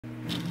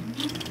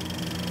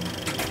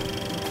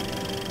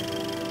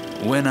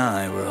When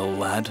I were a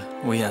lad,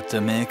 we had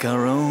to make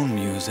our own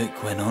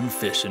music when on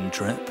fishing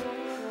trip.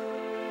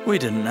 We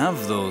didn't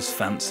have those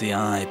fancy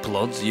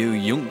iPods you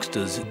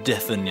youngsters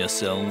deafen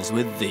yourselves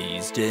with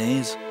these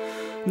days.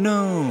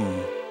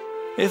 No,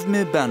 if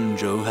me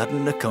banjo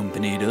hadn't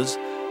accompanied us,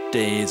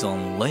 days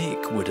on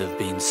lake would have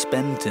been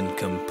spent in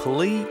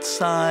complete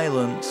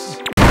silence.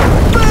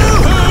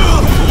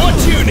 What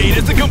you need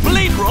is the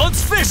Complete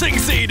Rods Fishing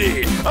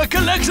CD, a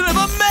collection of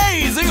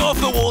amazing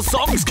off-the-wall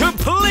songs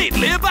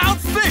completely about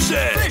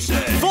fishing.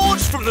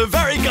 Forged from the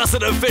very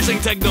gusset of fishing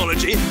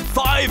technology,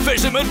 5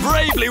 fishermen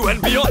bravely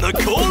went beyond the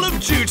call of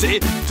duty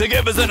to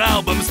give us an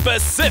album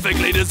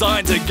specifically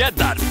designed to get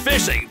that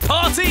fishing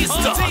party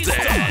started.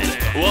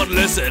 One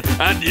listen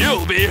and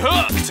you'll be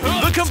hooked.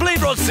 The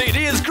Complete Rods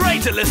CD is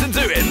great to listen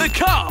to in the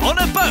car, on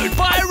a boat,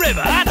 by a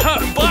river, at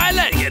home, by a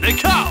lake, in a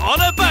car,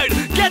 on a boat.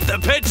 Get the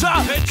picture?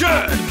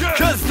 Good.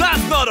 Cause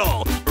that's not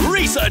all.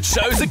 Research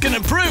shows it can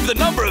improve the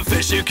number of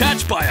fish you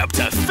catch by up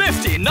to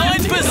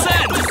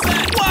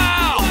 59%.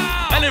 Wow!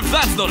 And if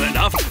that's not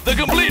enough, the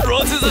Complete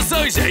Rods is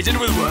associated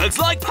with words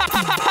like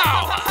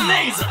pow,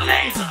 laser,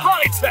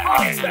 high-tech.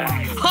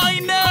 I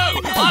know!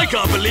 I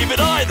can't believe it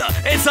either.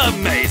 It's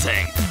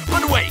amazing.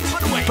 But wait,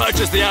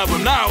 purchase the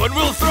album now and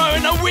we'll throw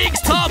in a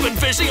week's tarpon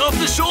fishing off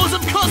the shores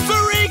of Costa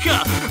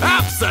Rica.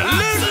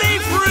 Absolutely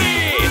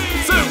free!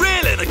 So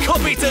reel in a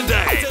copy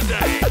today.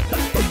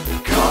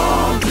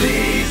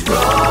 Complete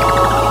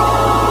Rods!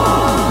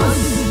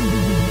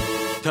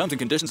 Terms and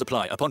conditions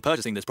apply. Upon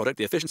purchasing this product,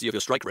 the efficiency of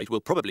your strike rate will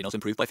probably not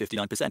improve by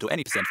 59% or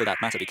any percent for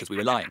that matter because we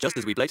were lying. Just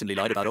as we blatantly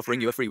lied about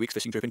offering you a free week's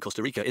fishing trip in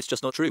Costa Rica, it's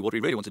just not true. What we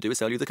really want to do is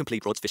sell you the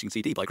Complete Rods Fishing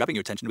CD by grabbing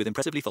your attention with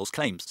impressively false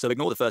claims. So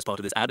ignore the first part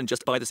of this ad and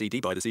just buy the CD,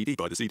 buy the CD,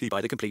 buy the CD,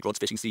 buy the Complete Rods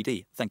Fishing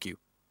CD. Thank you.